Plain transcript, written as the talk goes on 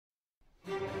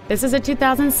This is a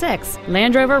 2006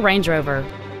 Land Rover Range Rover.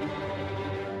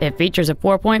 It features a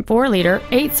 4.4-liter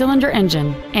 8-cylinder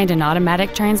engine and an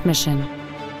automatic transmission.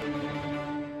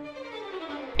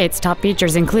 Its top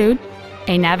features include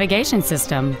a navigation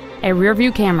system, a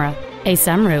rear-view camera, a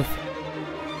sunroof,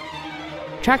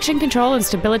 traction control and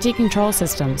stability control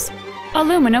systems,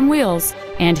 aluminum wheels,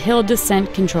 and hill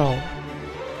descent control.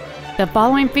 The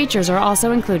following features are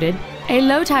also included: a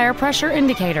low tire pressure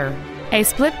indicator, a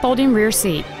split folding rear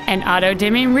seat, an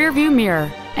auto-dimming rear-view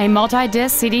mirror, a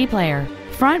multi-disc CD player,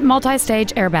 front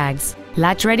multi-stage airbags,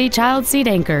 latch-ready child seat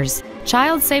anchors,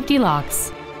 child safety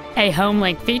locks, a home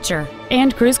link feature,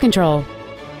 and cruise control.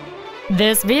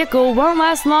 This vehicle won't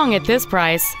last long at this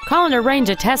price. Call and arrange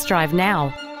a test drive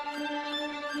now.